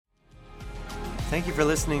Thank you for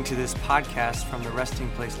listening to this podcast from the Resting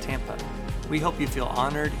Place Tampa. We hope you feel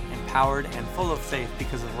honored, empowered, and full of faith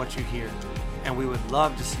because of what you hear. And we would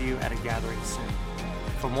love to see you at a gathering soon.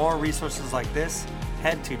 For more resources like this,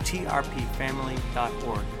 head to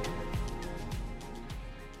trpfamily.org.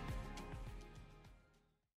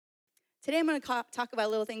 Today I'm going to talk about a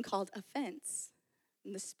little thing called offense,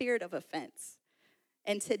 and the spirit of offense.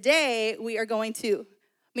 And today we are going to,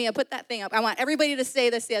 Mia, put that thing up. I want everybody to say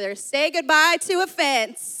this together. Say goodbye to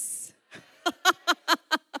offense.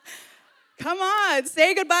 Come on,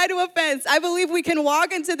 say goodbye to offense. I believe we can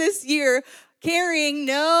walk into this year carrying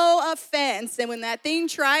no offense. And when that thing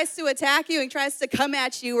tries to attack you and tries to come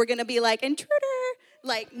at you, we're going to be like, intruder.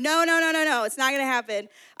 Like, no, it's not going to happen.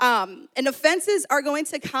 And offenses are going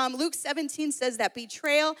to come. Luke 17 says that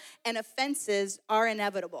betrayal and offenses are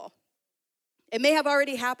inevitable. It may have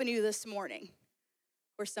already happened to you this morning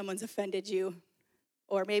where someone's offended you.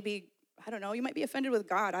 Or maybe, I don't know, you might be offended with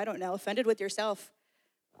God. I don't know, offended with yourself.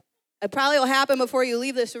 It probably will happen before you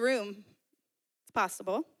leave this room. It's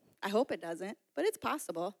possible. I hope it doesn't, but it's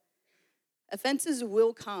possible. Offenses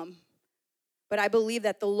will come. But I believe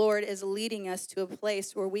that the Lord is leading us to a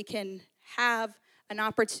place where we can have an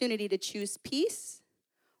opportunity to choose peace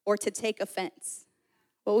or to take offense.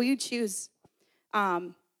 What will you choose?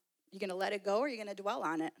 You're going to let it go or you're going to dwell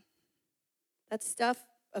on it? That stuff,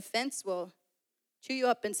 offense will chew you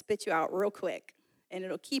up and spit you out real quick. And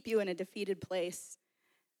it'll keep you in a defeated place.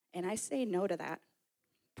 And I say no to that.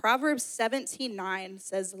 Proverbs 17:9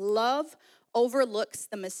 says, love overlooks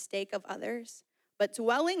the mistake of others, but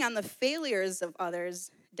dwelling on the failures of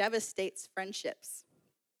others devastates friendships.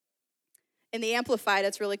 In the Amplified,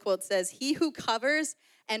 it's really cool. It says, he who covers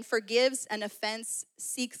and forgives an offense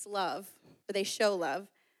seeks love, or they show love.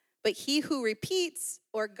 But he who repeats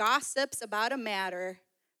or gossips about a matter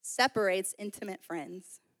separates intimate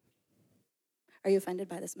friends. Are you offended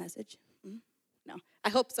by this message? No, I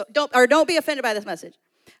hope so. Don't be offended by this message.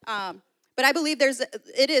 But I believe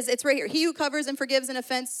it's right here. He who covers and forgives an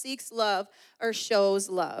offense seeks love or shows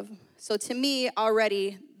love. So to me,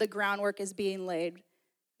 already the groundwork is being laid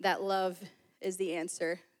that love is the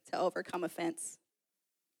answer to overcome offense.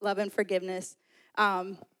 Love and forgiveness.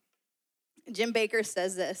 Jim Baker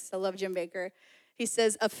says this. I love Jim Baker. He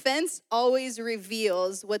says, offense always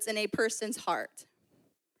reveals what's in a person's heart.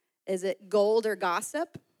 Is it gold or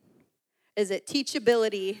gossip? Is it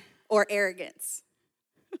teachability or arrogance?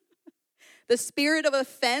 The spirit of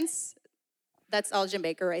offense, that's all Jim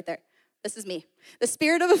Baker right there. This is me. The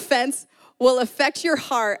spirit of offense will affect your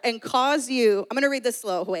heart and cause you, I'm going to read this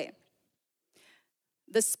slow, wait.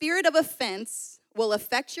 The spirit of offense will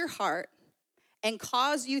affect your heart and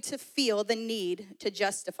cause you to feel the need to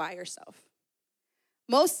justify yourself.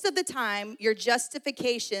 Most of the time, your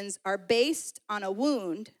justifications are based on a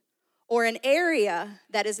wound or an area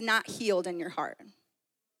that is not healed in your heart.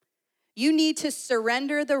 You need to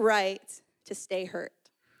surrender the right to stay hurt.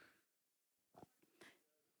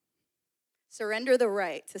 Surrender the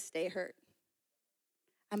right to stay hurt.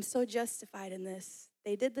 I'm so justified in this.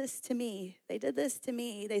 They did this to me. They did this to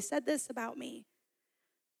me. They said this about me.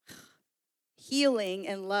 Healing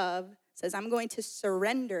and love says, I'm going to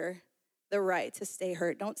surrender the right to stay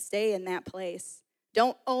hurt. Don't stay in that place.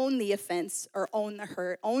 Don't own the offense or own the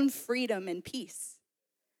hurt. Own freedom and peace.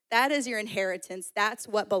 That is your inheritance. That's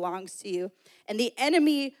what belongs to you. And the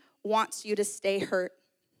enemy wants you to stay hurt.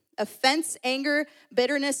 Offense, anger,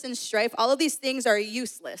 bitterness, and strife, all of these things are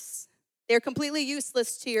useless. They're completely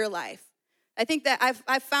useless to your life. I think that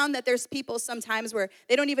I've found that there's people sometimes where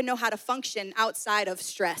they don't even know how to function outside of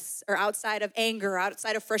stress or outside of anger or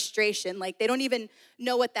outside of frustration. Like they don't even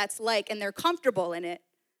know what that's like and they're comfortable in it.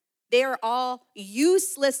 They are all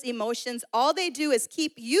useless emotions. All they do is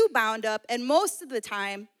keep you bound up, and most of the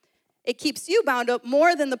time, it keeps you bound up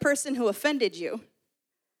more than the person who offended you.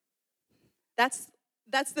 That's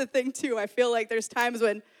the thing, too. I feel like there's times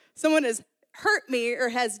when someone has hurt me or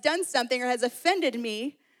has done something or has offended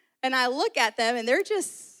me, and I look at them, and they're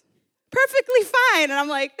just perfectly fine. And I'm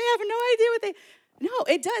like, they have no idea what they... No,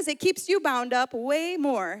 it does. It keeps you bound up way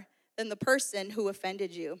more than the person who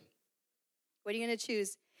offended you. What are you going to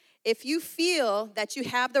choose? If you feel that you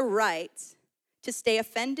have the right to stay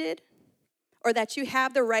offended or that you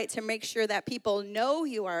have the right to make sure that people know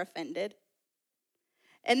you are offended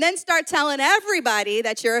and then start telling everybody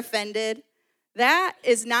that you're offended, that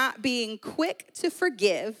is not being quick to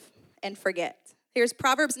forgive and forget. Here's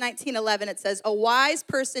Proverbs 19:11. It says, a wise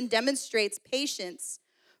person demonstrates patience,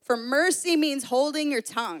 for mercy means holding your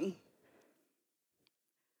tongue.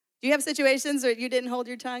 Do you have situations where you didn't hold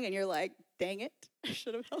your tongue and you're like, dang it, I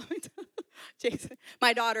should have held my tongue? Jason,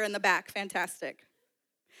 my daughter in the back, fantastic.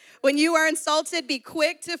 When you are insulted, be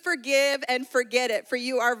quick to forgive and forget it, for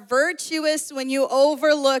you are virtuous when you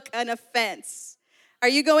overlook an offense. Are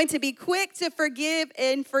you going to be quick to forgive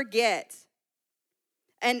and forget?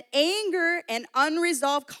 And anger and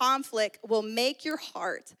unresolved conflict will make your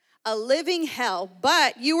heart a living hell,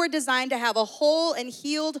 but you were designed to have a whole and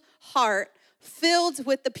healed heart filled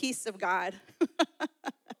with the peace of God.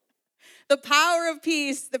 The power of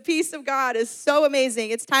peace, the peace of God is so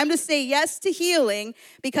amazing. It's time to say yes to healing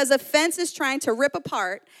because offense is trying to rip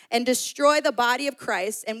apart and destroy the body of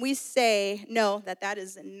Christ, and we say no, that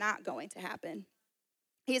is not going to happen.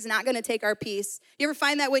 He is not going to take our peace. You ever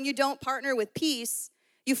find that when you don't partner with peace,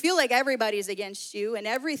 you feel like everybody's against you and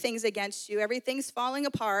everything's against you. Everything's falling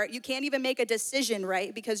apart. You can't even make a decision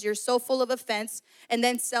right because you're so full of offense. And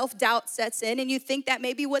then self-doubt sets in and you think that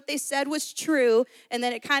maybe what they said was true. And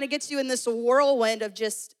then it kind of gets you in this whirlwind of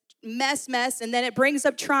just mess. And then it brings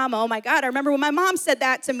up trauma. Oh my God, I remember when my mom said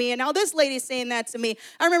that to me and now this lady's saying that to me.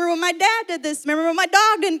 I remember when my dad did this. Remember when my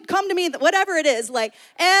dog didn't come to me, whatever it is. Like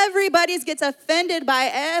everybody gets offended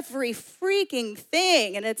by every freaking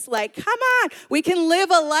thing. And it's like, come on, we can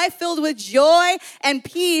live a life filled with joy and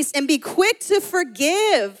peace and be quick to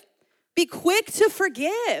forgive. Be quick to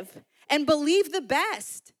forgive and believe the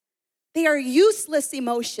best. They are useless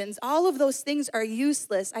emotions. All of those things are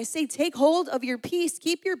useless. I say take hold of your peace.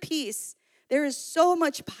 Keep your peace. There is so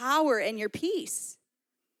much power in your peace.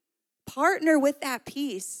 Partner with that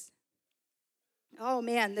peace. Oh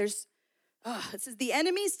man, this is the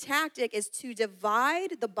enemy's tactic is to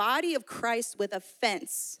divide the body of Christ with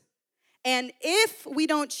offense. And if we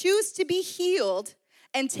don't choose to be healed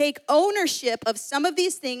and take ownership of some of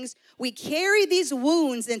these things, we carry these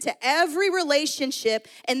wounds into every relationship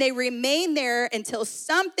and they remain there until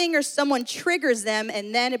something or someone triggers them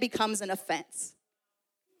and then it becomes an offense.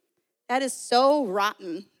 That is so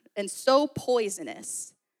rotten and so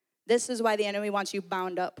poisonous. This is why the enemy wants you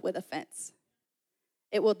bound up with offense.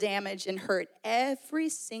 It will damage and hurt every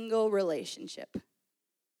single relationship.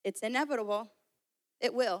 It's inevitable.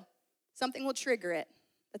 It will. Something will trigger it.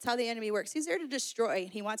 That's how the enemy works. He's there to destroy.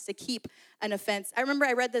 He wants to keep an offense. I remember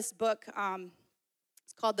I read this book.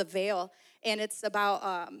 It's called The Veil, and it's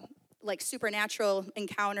about like supernatural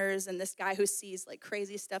encounters and this guy who sees like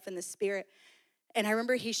crazy stuff in the spirit. And I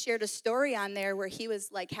remember he shared a story on there where he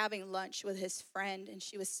was like having lunch with his friend, and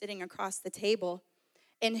she was sitting across the table.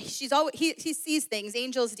 And she's always he sees things,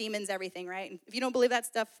 angels, demons, everything, right? And if you don't believe that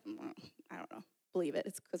stuff, I don't know, believe it.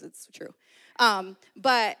 It's because it's true.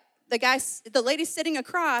 But the lady's sitting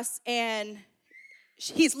across, and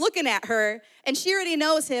he's looking at her, and she already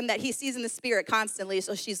knows him that he sees in the spirit constantly.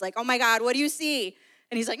 So she's like, oh my God, what do you see?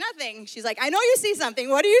 And he's like, nothing. She's like, I know you see something.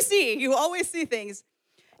 What do you see? You always see things.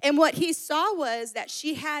 And what he saw was that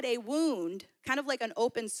she had a wound, kind of like an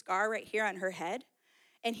open scar right here on her head.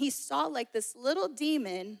 And he saw like this little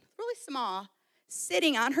demon, really small,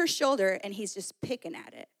 sitting on her shoulder, and he's just picking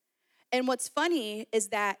at it. And what's funny is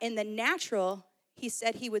that in the natural, he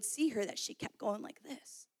said he would see her that she kept going like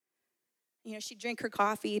this. You know, she'd drink her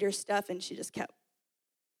coffee, eat her stuff, and she just kept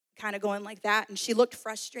kind of going like that. And she looked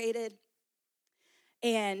frustrated.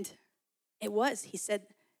 And he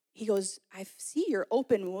goes, I see your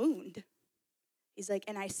open wound. He's like,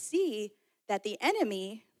 and I see that the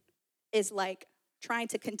enemy is like trying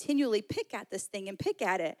to continually pick at this thing and pick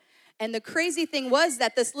at it. And the crazy thing was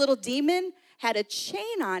that this little demon had a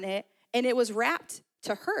chain on it, and it was wrapped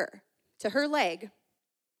to her leg.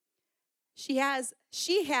 He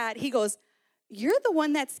goes, you're the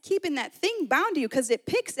one that's keeping that thing bound to you because it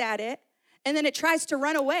picks at it, and then it tries to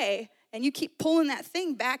run away, and you keep pulling that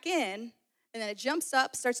thing back in, and then it jumps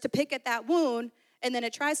up, starts to pick at that wound, and then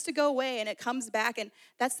it tries to go away, and it comes back. And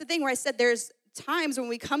that's the thing where I said there's times when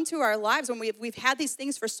we come to our lives, when we've had these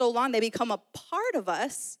things for so long, they become a part of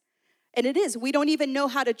us, and it is. We don't even know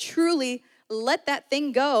how to truly let that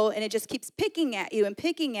thing go, and it just keeps picking at you and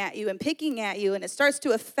picking at you and picking at you, and it starts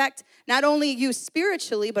to affect not only you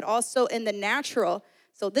spiritually, but also in the natural.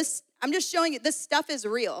 So I'm just showing you, this stuff is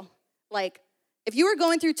real. Like, if you are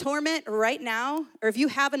going through torment right now, or if you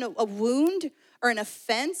have a wound or an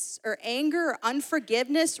offense or anger or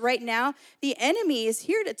unforgiveness right now, the enemy is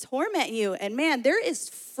here to torment you. And man, there is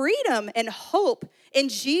freedom and hope in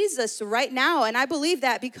Jesus right now. And I believe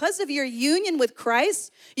that because of your union with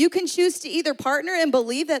Christ, you can choose to either partner and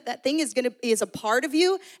believe that that thing is a part of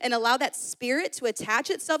you and allow that spirit to attach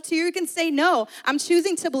itself to you. You can say, no, I'm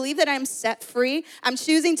choosing to believe that I'm set free. I'm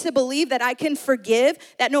choosing to believe that I can forgive,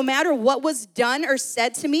 that no matter what was done or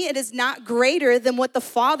said to me, it is not greater than what the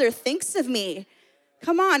Father thinks of me.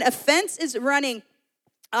 Come on, offense is running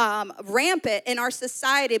rampant in our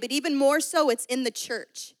society, but even more so, it's in the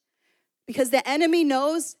church. Because the enemy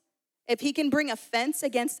knows if he can bring offense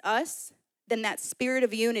against us, then that spirit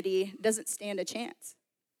of unity doesn't stand a chance.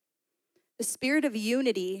 The spirit of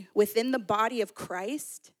unity within the body of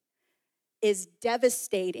Christ is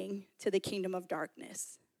devastating to the kingdom of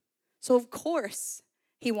darkness. So of course,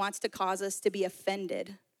 he wants to cause us to be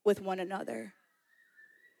offended with one another.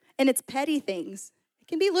 And it's petty things. It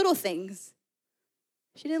can be little things.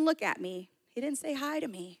 She didn't look at me. He didn't say hi to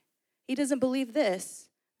me. He doesn't believe this.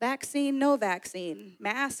 Vaccine, no vaccine.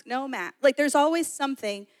 Mask, no mask. Like there's always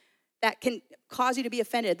something that can cause you to be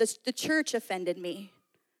offended. The church offended me.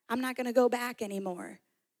 I'm not going to go back anymore.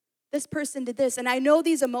 This person did this. And I know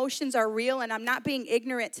these emotions are real, and I'm not being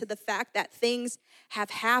ignorant to the fact that things have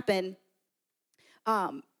happened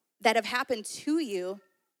to you.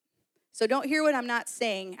 So don't hear what I'm not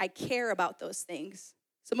saying. I care about those things.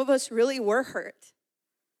 Some of us really were hurt.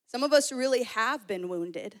 Some of us really have been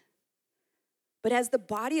wounded. But as the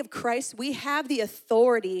body of Christ, we have the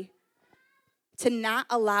authority to not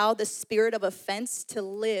allow the spirit of offense to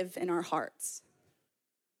live in our hearts.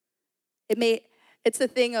 It's a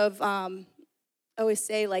thing of, I always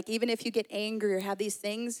say, like, even if you get angry or have these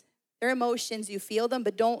things, they're emotions, you feel them,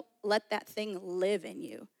 but don't let that thing live in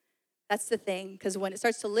you. That's the thing, because when it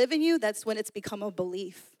starts to live in you, that's when it's become a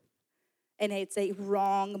belief. And it's a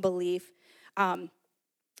wrong belief.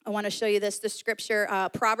 I want to show you the scripture,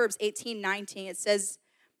 Proverbs 18:19. It says,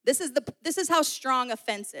 this is how strong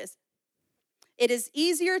offense is. It is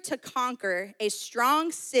easier to conquer a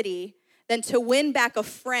strong city than to win back a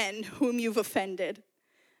friend whom you've offended.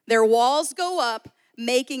 Their walls go up,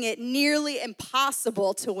 making it nearly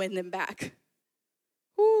impossible to win them back.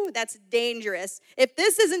 Ooh, that's dangerous. If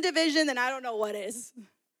this isn't division, then I don't know what is.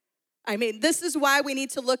 I mean, this is why we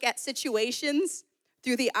need to look at situations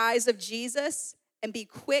through the eyes of Jesus and be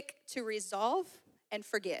quick to resolve and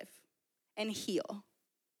forgive and heal.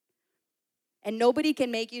 And nobody can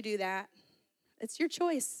make you do that. It's your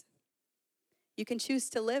choice. You can choose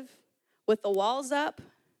to live with the walls up.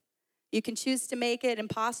 You can choose to make it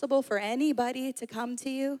impossible for anybody to come to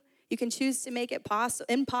you. You can choose to make it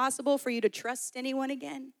impossible for you to trust anyone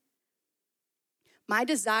again. My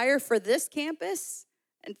desire for this campus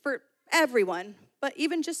and for everyone, but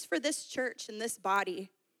even just for this church and this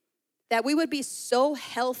body, that we would be so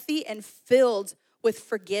healthy and filled with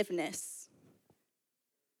forgiveness.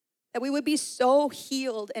 That we would be so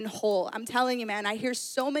healed and whole. I'm telling you, man, I hear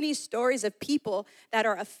so many stories of people that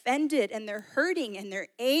are offended and they're hurting and they're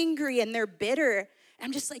angry and they're bitter.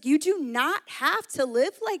 I'm just like, you do not have to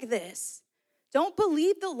live like this. Don't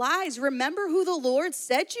believe the lies. Remember who the Lord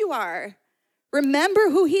said you are. Remember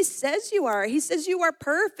who he says you are. He says you are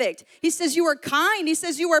perfect. He says you are kind. He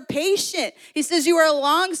says you are patient. He says you are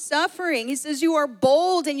long-suffering. He says you are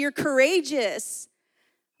bold and you're courageous.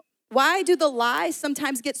 Why do the lies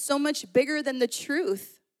sometimes get so much bigger than the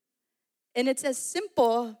truth? And it's as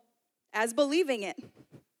simple as believing it.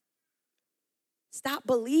 Stop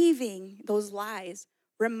believing those lies.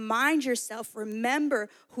 Remind yourself, remember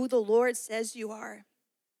who the Lord says you are.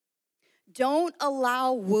 Don't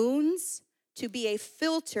allow wounds to be a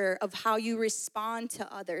filter of how you respond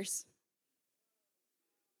to others.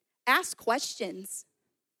 Ask questions.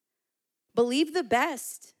 Believe the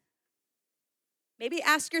best. Maybe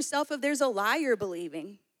ask yourself if there's a lie you're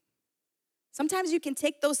believing. Sometimes you can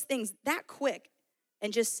take those things that quick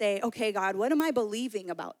and just say, okay, God, what am I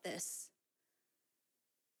believing about this?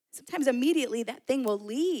 Sometimes immediately that thing will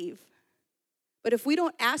leave. But if we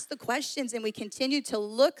don't ask the questions and we continue to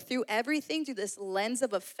look through everything through this lens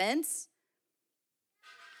of offense,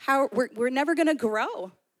 we're never going to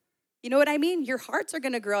grow. You know what I mean? Your hearts are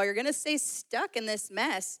going to grow. You're going to stay stuck in this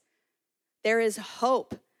mess. There is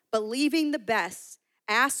hope. Believing the best.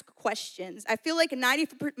 Ask questions. I feel like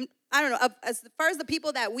as far as the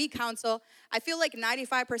people that we counsel, I feel like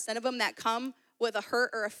 95% of them that come with a hurt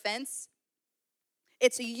or offense,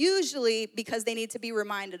 it's usually because they need to be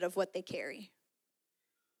reminded of what they carry.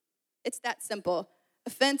 It's that simple.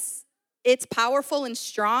 Offense, it's powerful and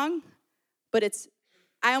strong, but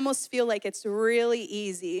I almost feel like it's really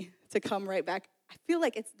easy to come right back. I feel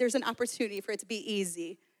like there's an opportunity for it to be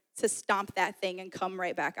easy to stomp that thing and come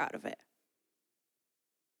right back out of it.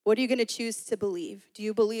 What are you going to choose to believe? Do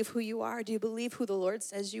you believe who you are? Do you believe who the Lord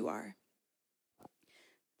says you are?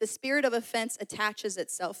 The spirit of offense attaches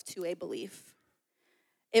itself to a belief.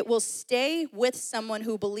 It will stay with someone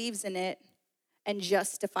who believes in it and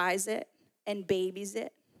justifies it and babies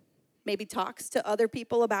it, maybe talks to other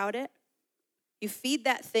people about it. You feed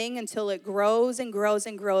that thing until it grows and grows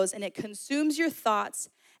and grows, and it consumes your thoughts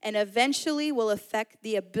and eventually will affect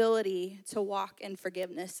the ability to walk in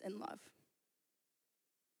forgiveness and love.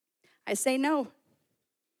 I say no.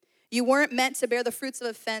 You weren't meant to bear the fruits of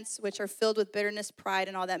offense, which are filled with bitterness, pride,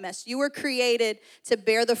 and all that mess. You were created to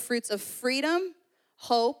bear the fruits of freedom,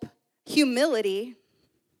 hope, humility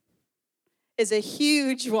is a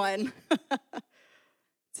huge one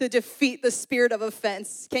to defeat the spirit of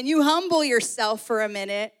offense. Can you humble yourself for a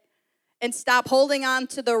minute and stop holding on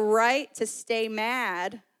to the right to stay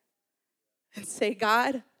mad and say,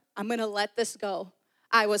 God, I'm going to let this go.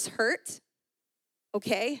 I was hurt,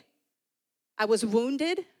 okay? I was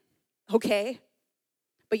wounded, okay?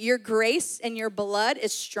 But your grace and your blood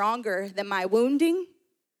is stronger than my wounding.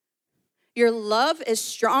 Your love is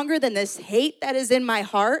stronger than this hate that is in my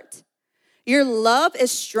heart. Your love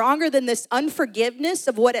is stronger than this unforgiveness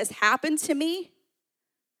of what has happened to me.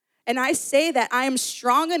 And I say that I am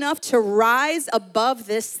strong enough to rise above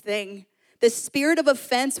this thing. The spirit of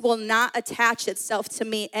offense will not attach itself to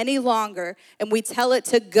me any longer. And we tell it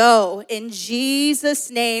to go in Jesus'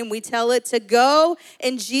 name. We tell it to go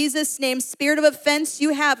in Jesus' name. Spirit of offense,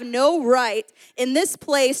 you have no right in this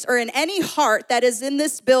place or in any heart that is in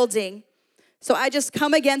this building. So I just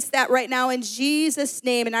come against that right now in Jesus'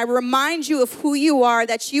 name. And I remind you of who you are,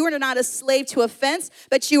 that you are not a slave to offense,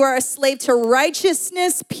 but you are a slave to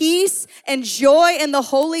righteousness, peace, and joy in the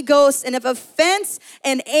Holy Ghost. And if offense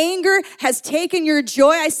and anger has taken your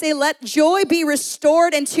joy, I say let joy be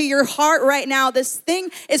restored into your heart right now. This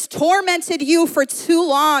thing has tormented you for too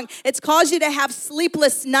long. It's caused you to have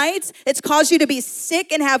sleepless nights. It's caused you to be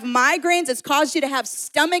sick and have migraines. It's caused you to have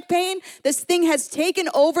stomach pain. This thing has taken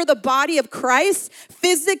over the body of Christ.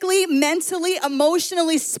 Physically, mentally,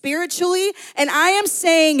 emotionally, spiritually. And I am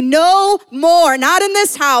saying no more, not in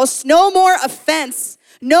this house, no more offense.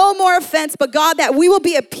 No more offense, but God, that we will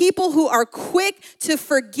be a people who are quick to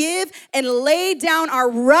forgive and lay down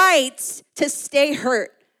our rights to stay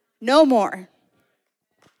hurt. No more.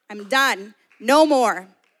 I'm done. No more.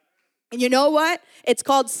 And you know what? It's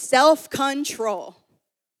called self-control.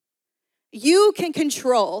 You can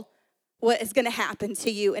control what is going to happen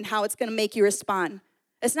to you and how it's going to make you respond.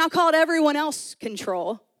 It's not called everyone else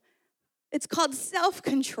control. It's called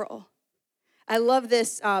self-control. I love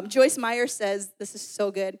this. Joyce Meyer says, this is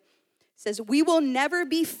so good. Says, we will never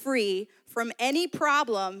be free from any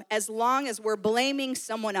problem as long as we're blaming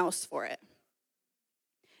someone else for it.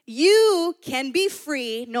 You can be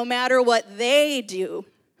free no matter what they do.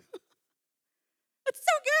 That's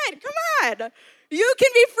so good. Come on. You can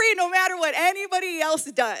be free no matter what anybody else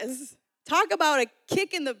does. Talk about a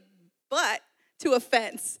kick in the butt to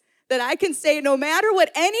offense. That I can say no matter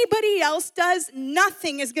what anybody else does,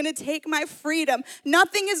 nothing is going to take my freedom.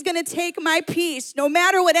 Nothing is going to take my peace. No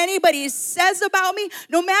matter what anybody says about me,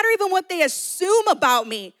 no matter even what they assume about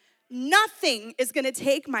me, nothing is going to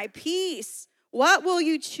take my peace. What will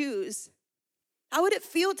you choose? How would it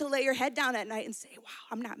feel to lay your head down at night and say, wow,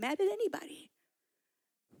 I'm not mad at anybody?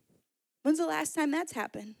 When's the last time that's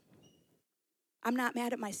happened? I'm not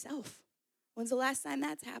mad at myself. When's the last time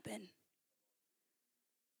that's happened?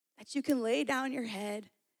 That you can lay down your head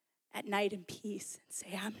at night in peace and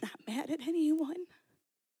say, I'm not mad at anyone.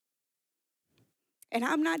 And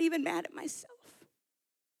I'm not even mad at myself.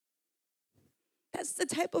 That's the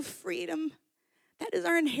type of freedom. That is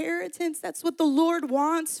our inheritance. That's what the Lord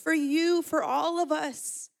wants for you, for all of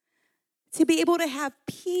us. To be able to have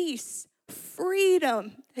peace,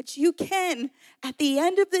 freedom, that you can, at the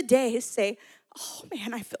end of the day, say, oh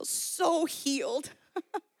man, I feel so healed.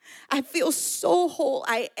 I feel so whole.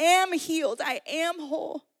 I am healed. I am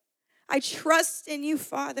whole. I trust in you,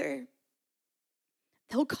 Father.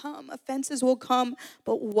 They'll come. Offenses will come.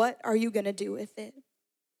 But what are you going to do with it?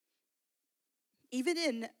 Even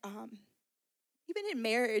in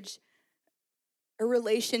marriage or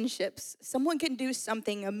relationships, someone can do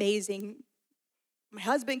something amazing. My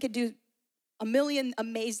husband could do a million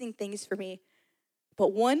amazing things for me.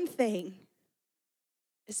 But one thing,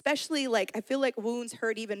 especially I feel like wounds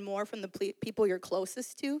hurt even more from the people you're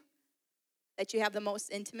closest to, that you have the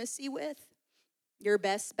most intimacy with, your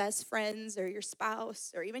best friends or your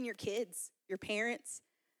spouse or even your kids, your parents.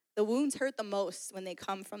 The wounds hurt the most when they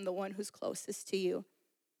come from the one who's closest to you.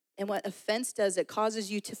 And what offense does, it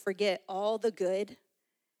causes you to forget all the good,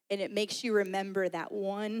 and it makes you remember that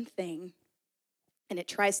one thing, and it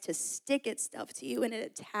tries to stick itself to you, and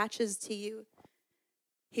it attaches to you.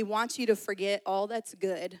 He wants you to forget all that's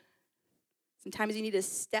good. Sometimes you need to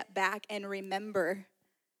step back and remember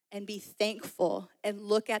and be thankful and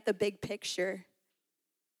look at the big picture.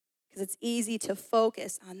 Because it's easy to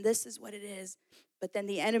focus on this is what it is. But then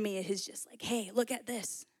the enemy is just like, hey, look at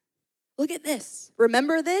this. Look at this.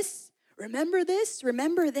 Remember this? Remember this?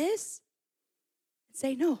 Remember this? And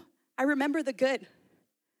say, no, I remember the good.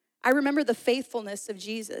 I remember the faithfulness of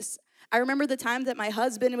Jesus. I remember the time that my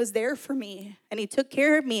husband was there for me and he took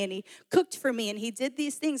care of me and he cooked for me and he did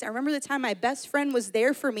these things. I remember the time my best friend was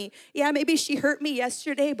there for me. Yeah, maybe she hurt me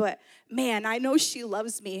yesterday, but man, I know she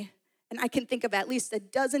loves me. And I can think of at least a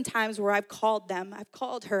dozen times where I've called them, I've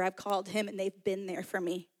called her, I've called him, and they've been there for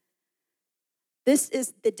me. This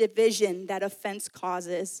is the division that offense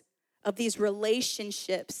causes of these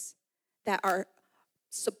relationships that are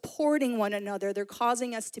supporting one another. They're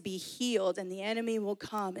causing us to be healed, and the enemy will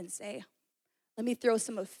come and say, let me throw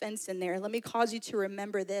some offense in there. Let me cause you to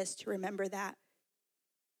remember this, to remember that.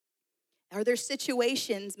 Are there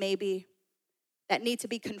situations maybe that need to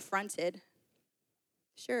be confronted?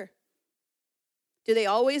 Sure. Do they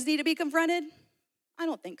always need to be confronted? I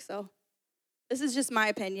don't think so. This is just my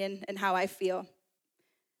opinion and how I feel.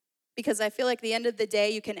 Because I feel like at the end of the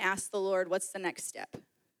day, you can ask the Lord, what's the next step?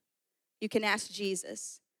 You can ask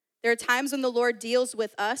Jesus. There are times when the Lord deals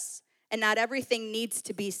with us and not everything needs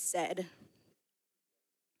to be said.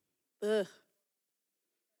 Ugh.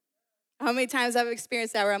 How many times I've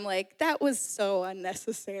experienced that where I'm like, that was so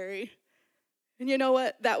unnecessary. And you know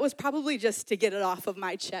what? That was probably just to get it off of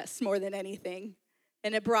my chest more than anything.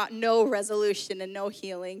 And it brought no resolution and no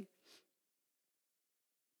healing.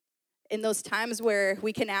 In those times where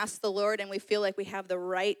we can ask the Lord and we feel like we have the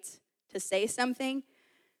right to say something,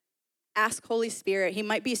 ask Holy Spirit. He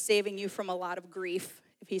might be saving you from a lot of grief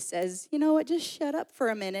if he says, you know what, just shut up for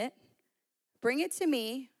a minute. Bring it to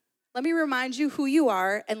me. Let me remind you who you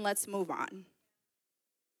are and let's move on.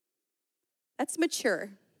 That's mature.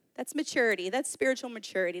 That's maturity. That's spiritual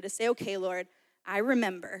maturity to say, okay, Lord, I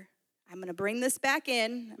remember. I'm going to bring this back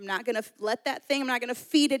in. I'm not going to let that thing, I'm not going to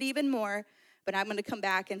feed it even more, but I'm going to come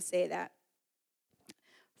back and say that.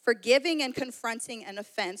 Forgiving and confronting an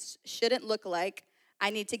offense shouldn't look like I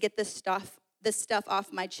need to get this stuff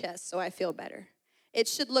off my chest so I feel better. It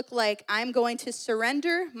should look like I'm going to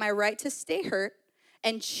surrender my right to stay hurt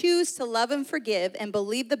and choose to love and forgive and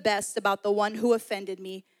believe the best about the one who offended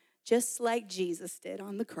me, just like Jesus did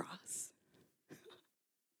on the cross.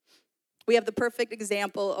 We have the perfect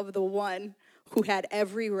example of the one who had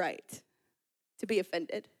every right to be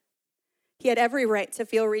offended. He had every right to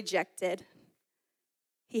feel rejected.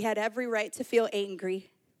 He had every right to feel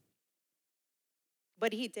angry.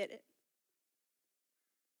 But he did it.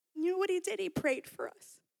 You know what he did? He prayed for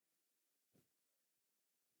us.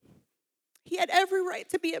 He had every right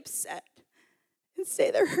to be upset and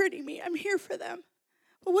say, they're hurting me. I'm here for them.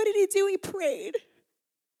 But what did he do? He prayed.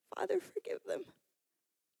 Father, forgive them.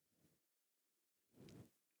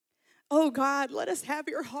 Oh, God, let us have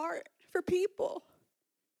your heart for people.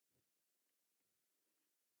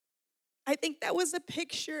 I think that was a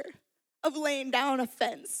picture of laying down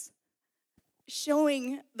offense,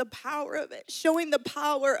 showing the power of it, showing the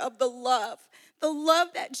power of the love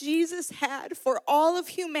that Jesus had for all of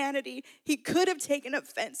humanity. He could have taken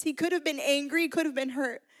offense. He could have been angry, could have been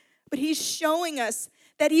hurt. But he's showing us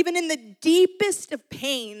that even in the deepest of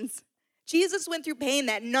pains, Jesus went through pain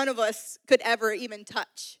that none of us could ever even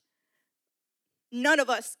touch. None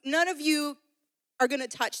of you are going to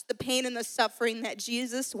touch the pain and the suffering that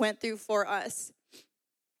Jesus went through for us.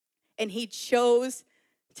 And he chose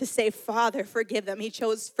to say, Father, forgive them. He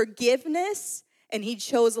chose forgiveness, and he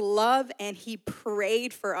chose love, and he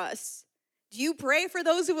prayed for us. Do you pray for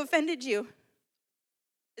those who offended you?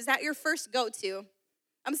 Is that your first go-to?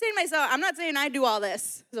 I'm saying to myself, I'm not saying I do all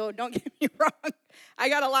this, so don't get me wrong. I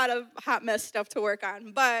got a lot of hot mess stuff to work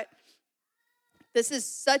on, but this is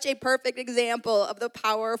such a perfect example of the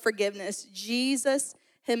power of forgiveness. Jesus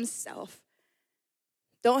himself.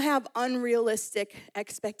 Don't have unrealistic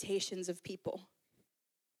expectations of people.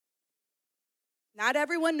 Not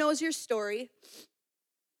everyone knows your story.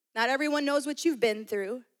 Not everyone knows what you've been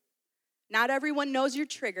through. Not everyone knows your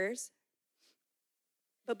triggers.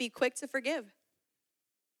 But be quick to forgive.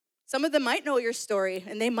 Some of them might know your story,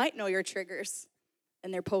 and they might know your triggers,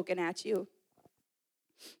 and they're poking at you.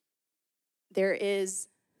 There is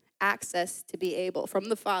access to be able, from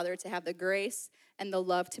the Father, to have the grace and the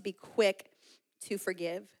love to be quick to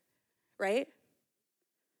forgive, right?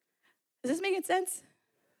 Is this making sense?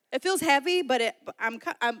 It feels heavy, but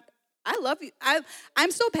I love you.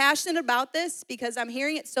 I'm so passionate about this because I'm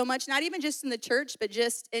hearing it so much, not even just in the church, but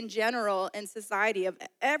just in general in society. Of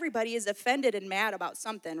everybody is offended and mad about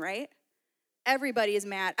something, right? Everybody is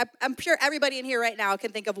mad. I'm sure everybody in here right now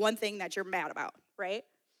can think of one thing that you're mad about, right?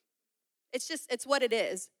 It's what it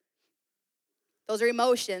is. Those are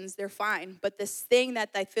emotions, they're fine. But this thing that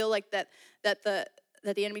I feel like that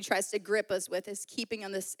the enemy tries to grip us with is keeping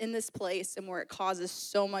on this in this place and where it causes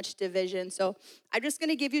so much division. So I'm just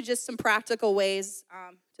gonna give you just some practical ways,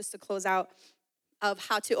 just to close out, of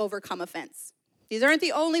how to overcome offense. These aren't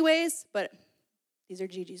the only ways, but these are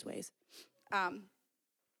Gigi's ways.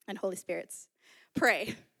 And Holy Spirit's.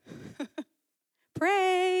 Pray.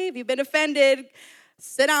 Pray. If you've been offended,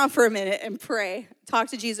 sit down for a minute and pray. Talk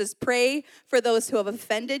to Jesus. Pray for those who have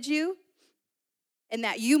offended you and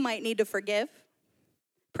that you might need to forgive.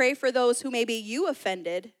 Pray for those who maybe you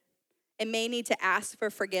offended and may need to ask for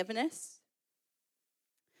forgiveness.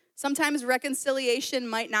 Sometimes reconciliation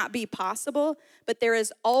might not be possible, but there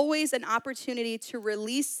is always an opportunity to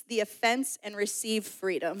release the offense and receive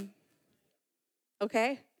freedom.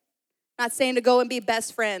 Okay? Not saying to go and be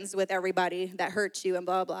best friends with everybody that hurts you and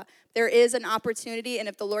blah, blah. There is an opportunity, and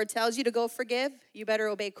if the Lord tells you to go forgive, you better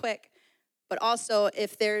obey quick. But also,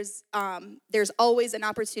 if there's always an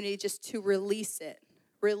opportunity just to release it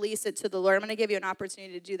to the Lord. I'm going to give you an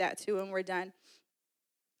opportunity to do that too when we're done.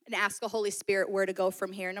 And ask the Holy Spirit where to go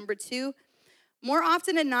from here. Number 2, more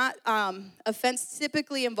often than not, offense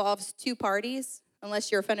typically involves 2 parties,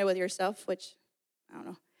 unless you're offended with yourself, which I don't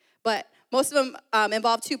know. But most of them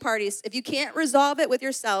involve 2 parties. If you can't resolve it with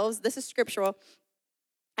yourselves, this is scriptural,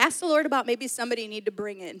 ask the Lord about maybe somebody you need to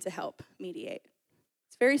bring in to help mediate.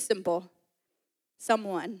 It's very simple.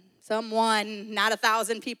 Someone, not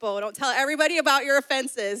 1,000 people. Don't tell everybody about your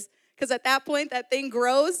offenses, because at that point, that thing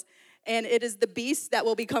grows, and it is the beast that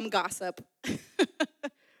will become gossip,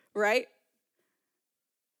 right?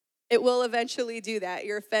 It will eventually do that.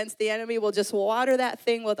 Your offense, the enemy will just water that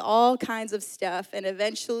thing with all kinds of stuff, and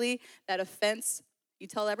eventually that offense, you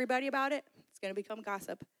tell everybody about it, it's going to become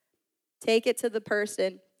gossip. Take it to the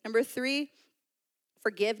person. Number 3,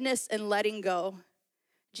 forgiveness and letting go.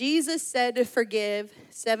 Jesus said to forgive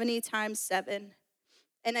 70 times 7.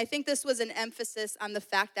 And I think this was an emphasis on the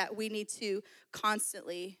fact that we need to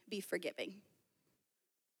constantly be forgiving.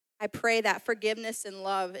 I pray that forgiveness and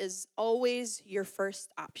love is always your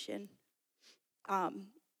first option.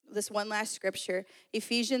 This one last scripture,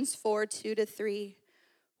 Ephesians 4:2-3.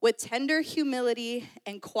 With tender humility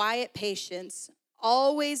and quiet patience,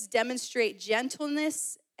 always demonstrate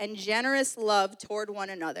gentleness and generous love toward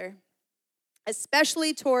one another,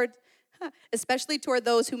 especially toward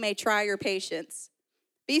those who may try your patience.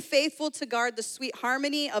 Be faithful to guard the sweet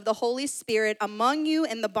harmony of the Holy Spirit among you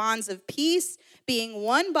in the bonds of peace, being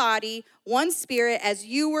one body, one spirit, as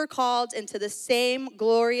you were called into the same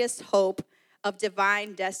glorious hope of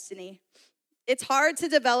divine destiny. It's hard to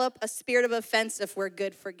develop a spirit of offense if we're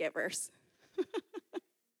good forgivers.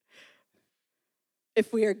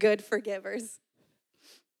 If we are good forgivers.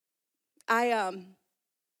 I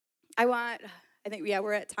think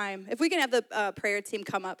we're at time. If we can have the prayer team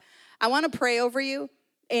come up. I want to pray over you.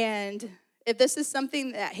 And if this is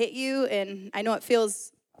something that hit you, and I know it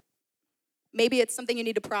feels, maybe it's something you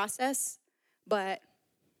need to process, but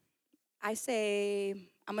I say,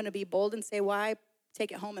 I'm going to be bold and say why.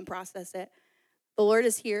 Take it home and process it. The Lord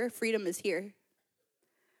is here. Freedom is here.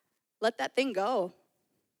 Let that thing go.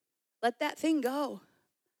 Let that thing go.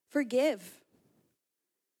 Forgive.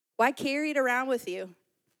 Why carry it around with you?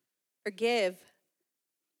 Forgive.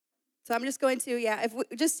 So I'm just going to, if we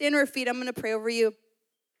just stand on our feet, I'm going to pray over you.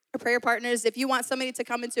 Our prayer partners, if you want somebody to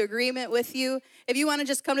come into agreement with you, if you want to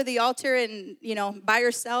just come to the altar and, by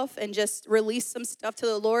yourself and just release some stuff to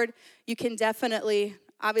the Lord, you can definitely,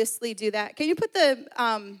 obviously do that. Can you put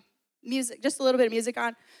the music, just a little bit of music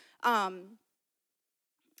on?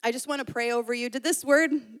 I just want to pray over you. Did this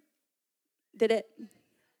word, did it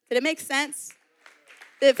make sense?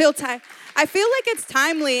 Did it feel time? I feel like it's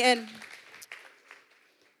timely, and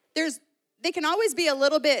they can always be a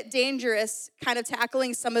little bit dangerous kind of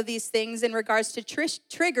tackling some of these things in regards to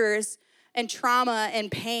triggers and trauma and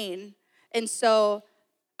pain. And so,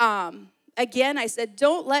 again, I said,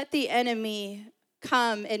 don't let the enemy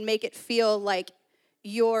come and make it feel like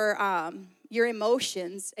your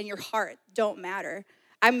emotions and your heart don't matter.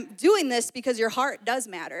 I'm doing this because your heart does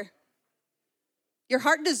matter. Your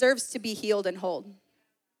heart deserves to be healed and whole.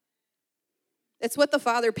 It's what the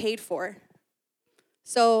Father paid for.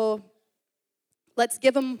 So let's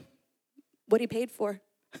give him what he paid for.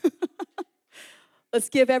 Let's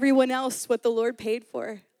give everyone else what the Lord paid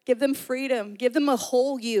for. Give them freedom. Give them a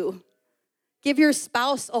whole you. Give your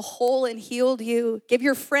spouse a whole and healed you. Give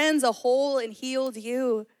your friends a whole and healed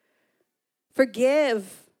you.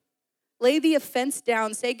 Forgive. Lay the offense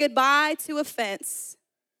down. Say goodbye to offense.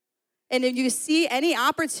 And if you see any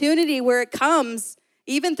opportunity where it comes,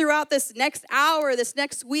 even throughout this next hour, this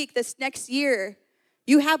next week, this next year,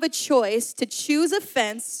 you have a choice to choose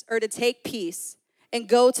offense or to take peace and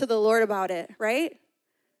go to the Lord about it, right?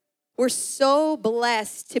 We're so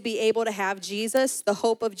blessed to be able to have Jesus, the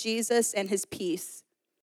hope of Jesus, and his peace.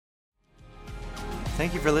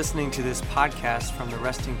 Thank you for listening to this podcast from the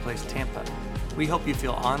Resting Place Tampa. We hope you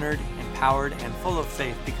feel honored, empowered, and full of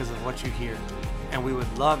faith because of what you hear, and we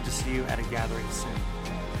would love to see you at a gathering soon.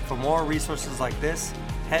 For more resources like this,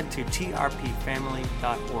 head to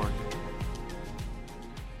trpfamily.org.